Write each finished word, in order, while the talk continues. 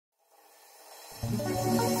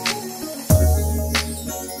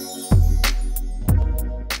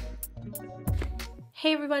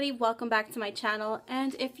Hey everybody, welcome back to my channel,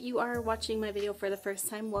 and if you are watching my video for the first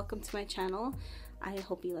time, welcome to my channel. I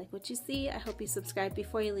hope you like what you see. I hope you subscribe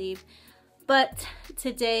before you leave. But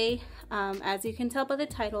today, as you can tell by the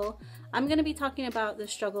title, I'm going to be talking about the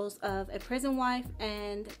struggles of a prison wife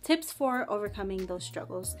and tips for overcoming those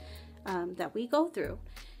struggles that we go through.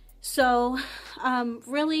 So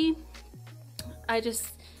really, I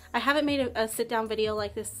haven't made a sit-down video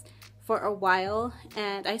like this for a while,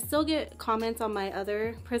 and I still get comments on my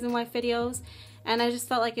other prison wife videos, and I just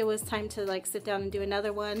felt like it was time to like sit down and do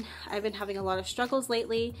another one. I've been having a lot of struggles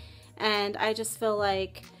lately, and I just feel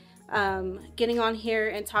like getting on here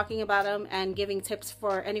and talking about them and giving tips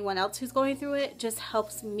for anyone else who's going through it just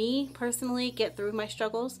helps me personally get through my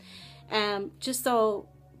struggles, and just so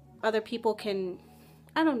other people can,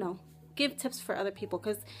 I don't know, give tips for other people,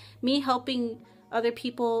 because me helping other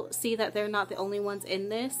people see that they're not the only ones in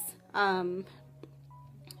this,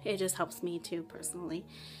 it just helps me too personally.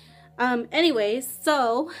 Anyways,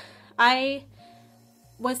 so I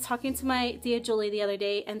was talking to my dear Julie the other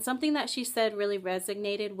day, and something that she said really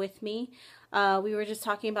resonated with me. We were just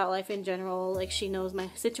talking about life in general. Like, she knows my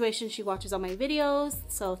situation, she watches all my videos,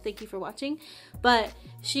 so thank you for watching. But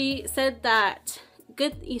she said that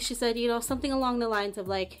she said, you know, something along the lines of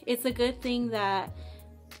like, it's a good thing that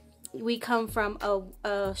we come from a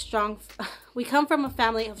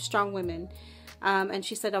family of strong women. And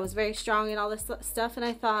she said I was very strong and all this stuff, and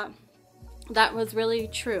I thought that was really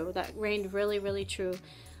true. That reigned really, really true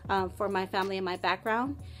for my family and my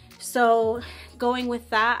background. So going with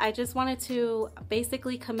that, I just wanted to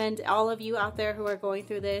basically commend all of you out there who are going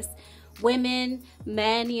through this. Women,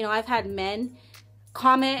 men, you know, I've had men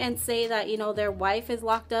comment and say that, you know, their wife is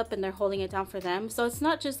locked up and they're holding it down for them. So it's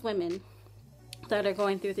not just women that are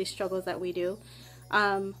going through these struggles that we do.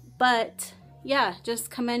 But yeah, just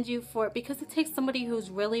commend you for it, because it takes somebody who's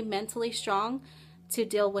really mentally strong to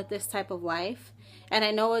deal with this type of life. And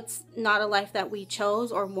I know it's not a life that we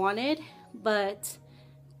chose or wanted, but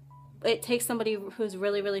it takes somebody who's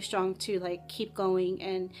really, really strong to like keep going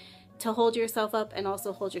and to hold yourself up and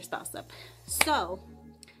also hold your spouse up. So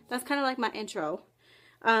that's kind of like my intro.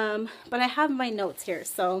 But I have my notes here,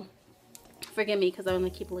 so forgive me because I only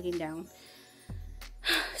keep looking down.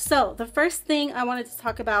 So the first thing I wanted to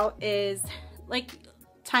talk about is like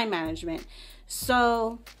time management.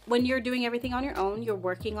 So when you're doing everything on your own, you're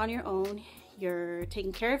working on your own, you're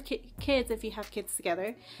taking care of kids if you have kids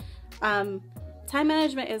together. Time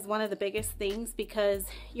management is one of the biggest things, because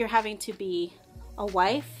you're having to be a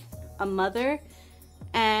wife, a mother,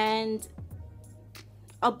 and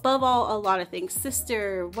above all, a lot of things,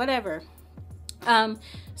 sister, whatever.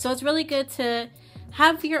 So it's really good to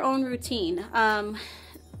have your own routine.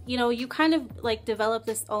 You know, you kind of like develop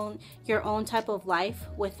your own type of life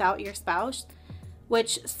without your spouse,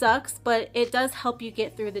 which sucks, but it does help you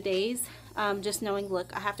get through the days. Just knowing,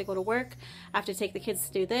 look, I have to go to work, I have to take the kids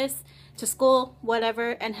to do this, to school,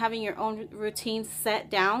 whatever, and having your own routine set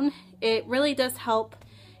down, it really does help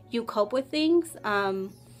you cope with things.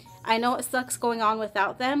 I know it sucks going on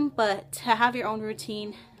without them, but to have your own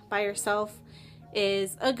routine by yourself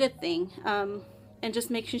is a good thing. And just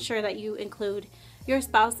making sure that you include your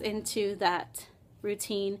spouse into that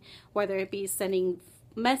routine, whether it be sending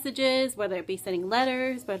messages, whether it be sending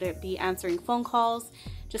letters, whether it be answering phone calls,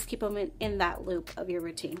 just keep them in that loop of your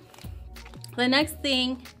routine. The next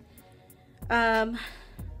thing,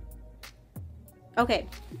 okay,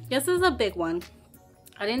 this is a big one.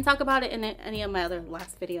 I didn't talk about it in any of my other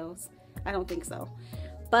last videos. I don't think so.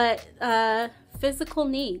 But physical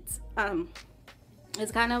needs.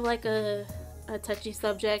 It's kind of like a touchy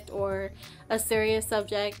subject or a serious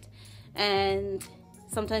subject, and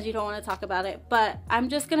sometimes you don't want to talk about it, but I'm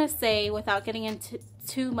just gonna say, without getting into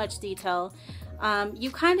too much detail, you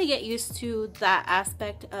kind of get used to that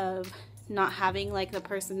aspect of not having like the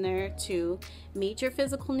person there to meet your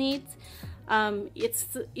physical needs.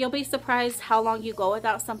 You'll be surprised how long you go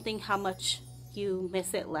without something, how much you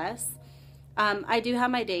miss it less. I do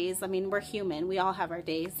have my days. I mean, we're human, we all have our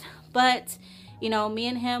days, but you know, me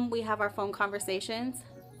and him, we have our phone conversations.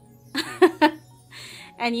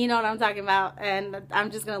 And you know what I'm talking about, and I'm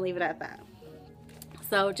just gonna leave it at that.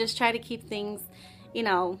 So just try to keep things, you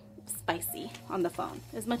know, spicy on the phone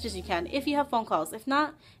as much as you can if you have phone calls. If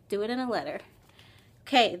not, do it in a letter.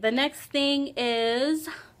 Okay, the next thing is,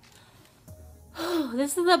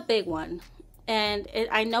 this is a big one, and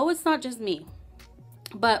I know it's not just me,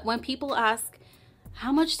 but when people ask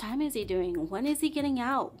How much time is he doing? When is he getting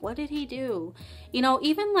out? What did he do? You know,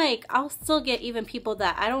 even like, I'll still get even people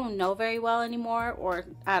that I don't know very well anymore or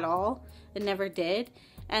at all and never did.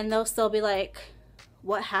 And they'll still be like,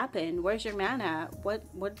 what happened? Where's your man at? What,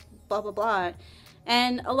 blah, blah, blah.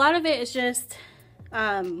 And a lot of it is just,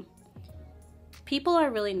 people are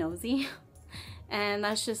really nosy and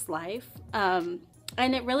that's just life. And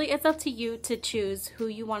it's up to you to choose who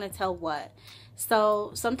you want to tell what.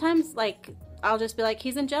 So sometimes like, I'll just be like,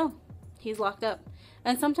 he's in jail, he's locked up.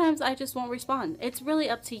 And sometimes I just won't respond. It's really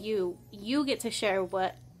up to you. You get to share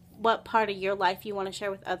what part of your life you want to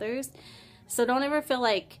share with others. So don't ever feel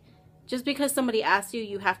like just because somebody asks you,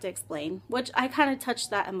 you have to explain, which I kind of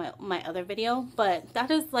touched that in my other video. But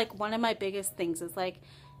that is like one of my biggest things is like,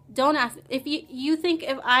 don't ask. If you think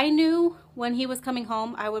if I knew when he was coming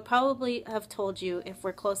home, I would probably have told you. If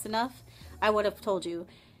we're close enough, I would have told you.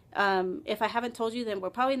 If I haven't told you, then we're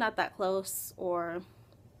probably not that close, or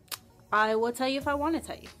I will tell you if I want to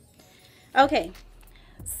tell you. Okay,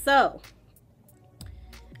 so,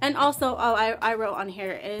 and also, oh, I wrote on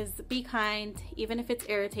here is be kind, even if it's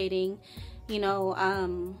irritating. You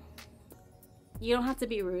know, you don't have to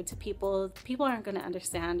be rude to people. People aren't going to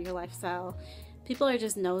understand your lifestyle. People are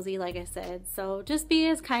just nosy, like I said. So just be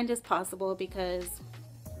as kind as possible because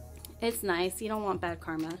it's nice. You don't want bad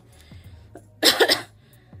karma.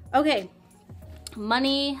 Okay,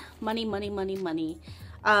 money.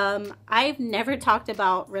 I've never talked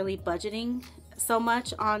about really budgeting so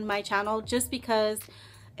much on my channel just because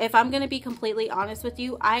if I'm going to be completely honest with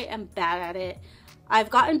you, I am bad at it. I've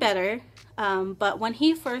gotten better, but when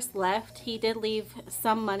he first left, he did leave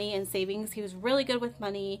some money in savings. He was really good with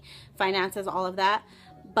money, finances, all of that,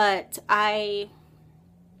 but I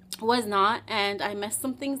was not, and I messed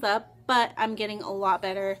some things up, but I'm getting a lot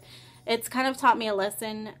better. It's kind of taught me a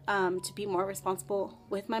lesson to be more responsible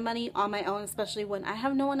with my money on my own, especially when I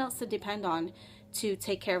have no one else to depend on to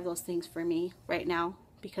take care of those things for me right now,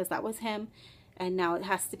 because that was him and now it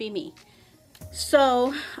has to be me.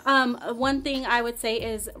 So one thing I would say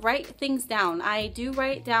is write things down. I do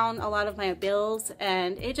write down a lot of my bills,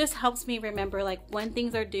 and it just helps me remember like when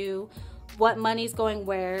things are due, what money's going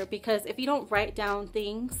where, because if you don't write down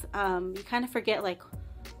things, you kind of forget like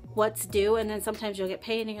what's due, and then sometimes you'll get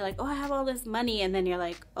paid and you're like, oh, I have all this money, and then you're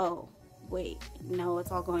like, oh wait, no,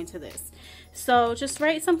 it's all going to this. So just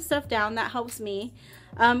write some stuff down. That helps me.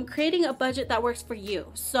 Creating a budget that works for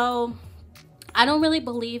you. So I don't really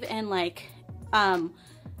believe in like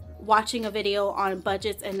watching a video on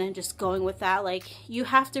budgets and then just going with that. Like, you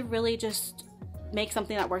have to really just make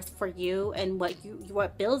something that works for you and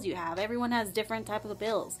what bills you have. Everyone has different types of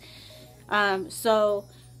bills. So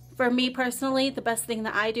for me personally, the best thing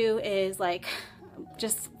that I do is like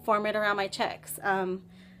just form it around my checks.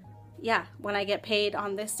 Yeah, when I get paid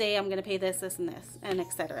on this day, I'm gonna pay this, this, and this, and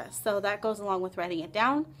etc. So that goes along with writing it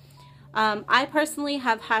down. I personally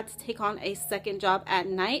have had to take on a second job at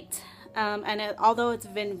night, and although it's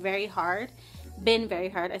been very hard, been very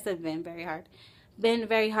hard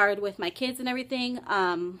with my kids and everything.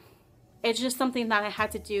 It's just something that I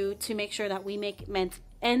had to do to make sure that we make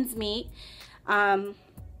ends meet.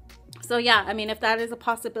 So yeah, I mean, if that is a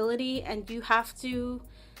possibility and you have to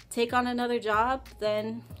take on another job,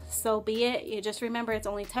 then so be it. You just remember it's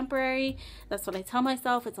only temporary. That's what I tell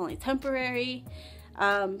myself. It's only temporary.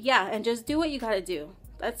 Yeah, and just do what you gotta do.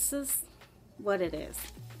 That's just what it is.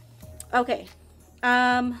 Okay.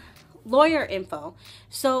 Lawyer info.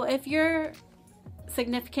 So if your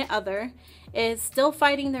significant other is still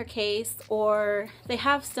fighting their case, or they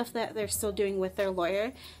have stuff that they're still doing with their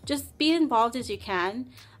lawyer, just be involved as you can.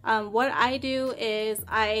 What I do is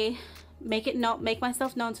I make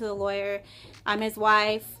myself known to the lawyer. I'm his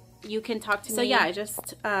wife. You can talk to me. So yeah, I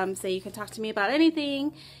just say you can talk to me about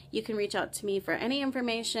anything. You can reach out to me for any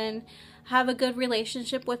information. Have a good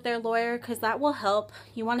relationship with their lawyer, because that will help.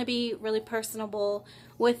 You want to be really personable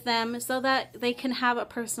with them so that they can have a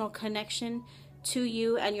personal connection to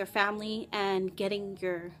you and your family and getting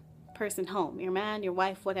your person home, your man, your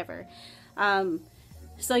wife, whatever.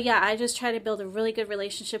 So yeah, I just try to build a really good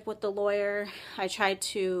relationship with the lawyer. I try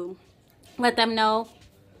to let them know.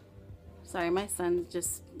 Sorry, my son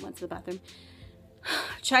just went to the bathroom.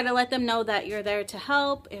 Try to let them know that you're there to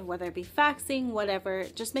help, and whether it be faxing, whatever,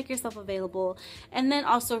 just make yourself available. And then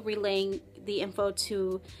also relaying the info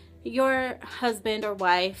to your husband or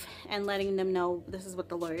wife and letting them know this is what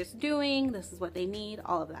the lawyer's doing, this is what they need,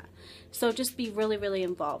 all of that. So just be really, really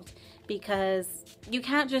involved, because you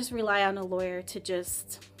can't just rely on a lawyer to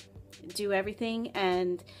just do everything.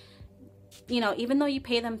 And you know, even though you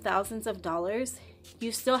pay them thousands of dollars,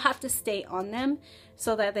 you still have to stay on them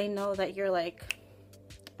so that they know that you're like,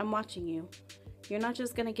 I'm watching you. You're not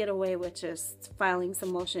just gonna get away with just filing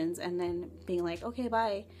some motions and then being like, okay,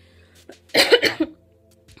 bye.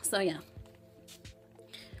 So yeah,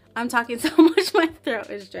 I'm talking so much my throat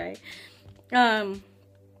is dry.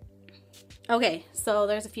 Okay, so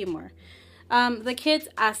there's a few more. The kids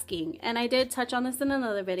asking, and I did touch on this in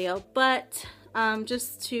another video, but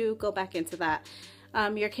just to go back into that,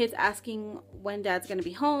 your kids asking when dad's gonna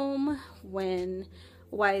be home,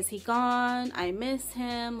 why is he gone, I miss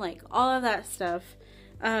him, like all of that stuff.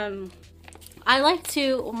 I like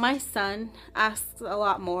to, my son asks a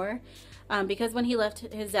lot more, because when he left,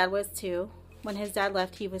 his dad was 2. When his dad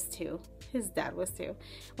left, he was 2. His dad was 2.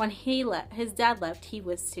 When his dad left, he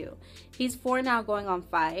was 2. He's 4 now, going on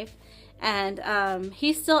 5. And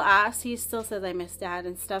he still asks, he still says I miss dad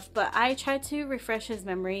and stuff, but I try to refresh his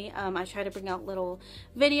memory. I try to bring out little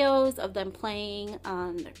videos of them playing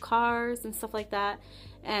on their cars and stuff like that,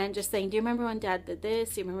 and just saying, do you remember when dad did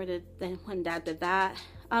this? Do you remember when dad did that?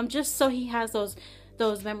 Just so he has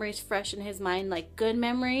those memories fresh in his mind, like good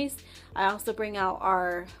memories. I also bring out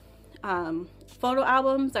our photo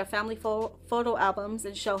albums, our family photo albums,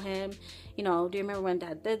 and show him, you know, do you remember when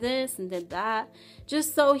dad did this and did that?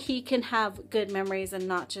 Just so he can have good memories and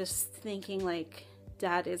not just thinking like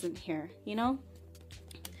dad isn't here, you know?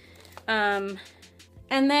 And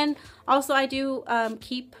then also I do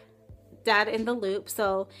keep dad in the loop.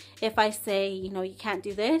 So if I say, you know, you can't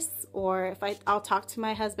do this, or if I'll talk to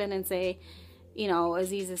my husband and say, you know,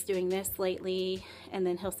 Aziz is doing this lately, and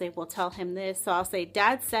then he'll say, well, tell him this. So I'll say,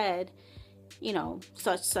 dad said, you know,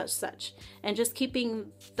 such, and just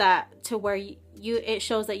keeping that to where it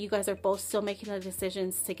shows that you guys are both still making the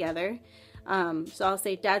decisions together. So I'll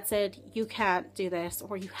say, dad said you can't do this,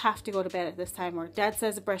 or you have to go to bed at this time, or dad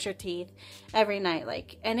says brush your teeth every night,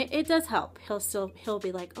 like, and it does help. He'll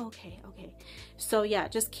be like, okay. So yeah,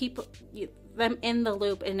 just keep them in the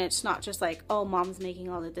loop, and it's not just like, oh, mom's making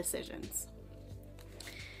all the decisions.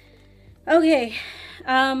 Okay,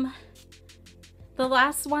 the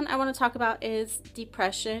last one I want to talk about is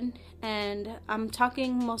depression, and I'm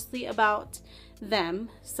talking mostly about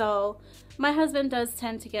them. So my husband does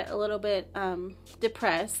tend to get a little bit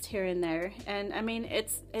depressed here and there, and I mean,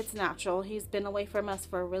 it's natural. He's been away from us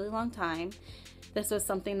for a really long time. This was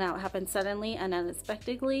something that happened suddenly and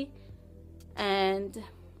unexpectedly, and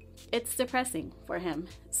it's depressing for him.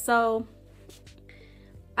 So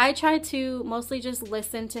I try to mostly just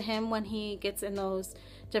listen to him when he gets in those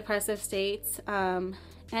depressive states,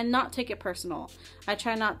 and not take it personal. I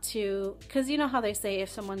try not to, because you know how they say if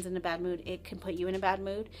someone's in a bad mood, it can put you in a bad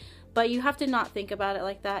mood, but you have to not think about it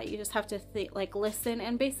like that. You just have to think, like, listen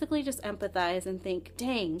and basically just empathize and think,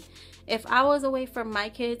 dang, if I was away from my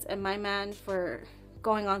kids and my man for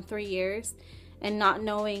going on 3 years and not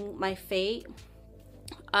knowing my fate,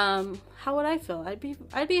 how would I feel?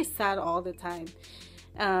 I'd be sad all the time.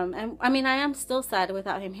 And I mean, I am still sad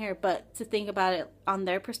without him here, but to think about it on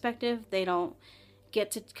their perspective, they don't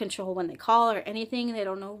get to control when they call or anything. They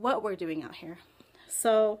don't know what we're doing out here.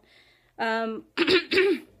 So, one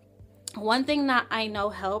thing that I know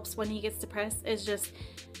helps when he gets depressed is just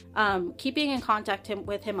keeping in contact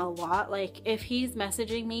with him a lot. Like, if he's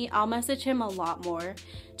messaging me, I'll message him a lot more,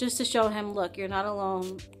 just to show him, look, you're not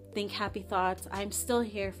alone. Think happy thoughts. I'm still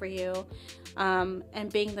here for you.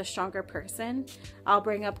 And being the stronger person, I'll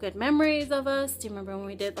bring up good memories of us. Do you remember when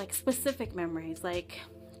we did, like, specific memories? Like,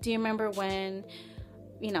 do you remember when,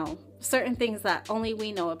 you know, certain things that only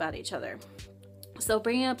we know about each other? So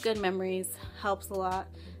bringing up good memories helps a lot,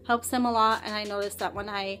 helps him a lot. And I noticed that when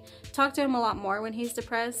I talk to him a lot more when he's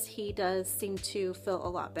depressed, he does seem to feel a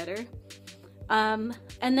lot better. And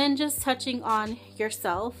then just touching on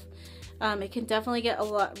yourself, it can definitely get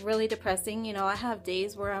really depressing. You know, I have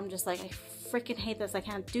days where I'm just like, I freaking hate this. I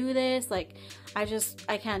can't do this. Like, I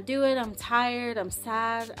can't do it. I'm tired. I'm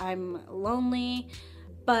sad. I'm lonely.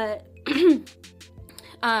 But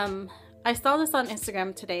I saw this on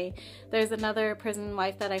Instagram today. There's another prison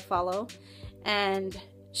wife that I follow, and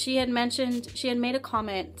she had made a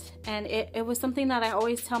comment, and it was something that I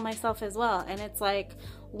always tell myself as well. And it's like,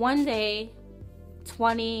 one day,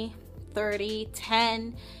 20, 30,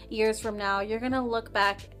 10 years from now, we're gonna look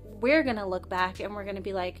back and we're gonna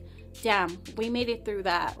be like, damn, we made it through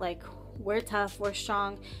that. Like, we're tough, we're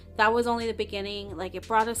strong. That was only the beginning. Like, it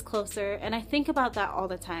brought us closer. And I think about that all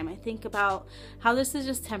the time. I think about how this is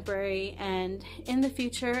just temporary, and in the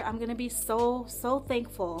future, I'm gonna be so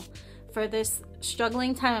thankful for this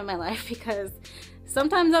struggling time in my life, because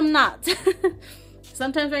sometimes I'm not.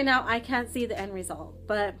 Sometimes right now I can't see the end result,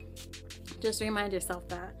 but just remind yourself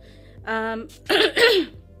that.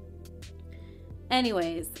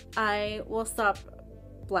 Anyways, I will stop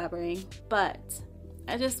blabbering, but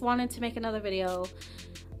I just wanted to make another video.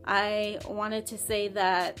 I wanted to say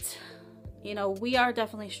that, you know, we are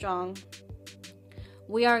definitely strong.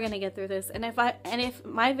 We are gonna get through this, and if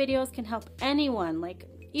my videos can help anyone, like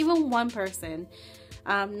even one person,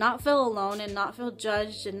 not feel alone and not feel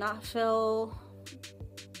judged and not feel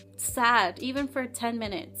sad, even for 10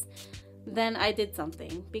 minutes, then I did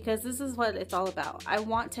something, because this is what it's all about. I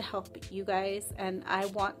want to help you guys, and I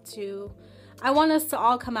want us to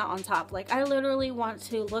all come out on top. Like, I literally want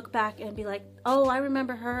to look back and be like, oh, I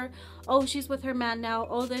remember her. Oh, she's with her man now.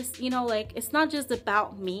 Oh, this, you know, like, it's not just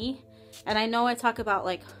about me. And I know I talk about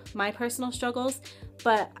like my personal struggles,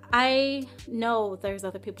 but I know there's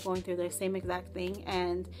other people going through the same exact thing,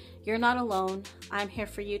 and you're not alone. I'm here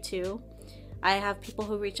for you too. I have people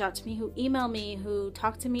who reach out to me, who email me, who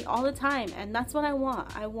talk to me all the time, and that's what I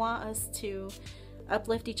want. I want us to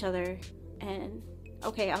uplift each other. And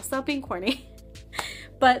okay, I'll stop being corny.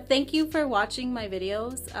 But thank you for watching my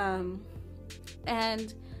videos,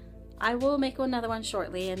 and I will make another one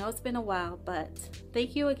shortly. I know it's been a while, but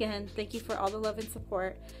thank you again. Thank you for all the love and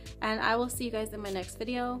support, and I will see you guys in my next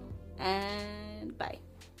video, and bye.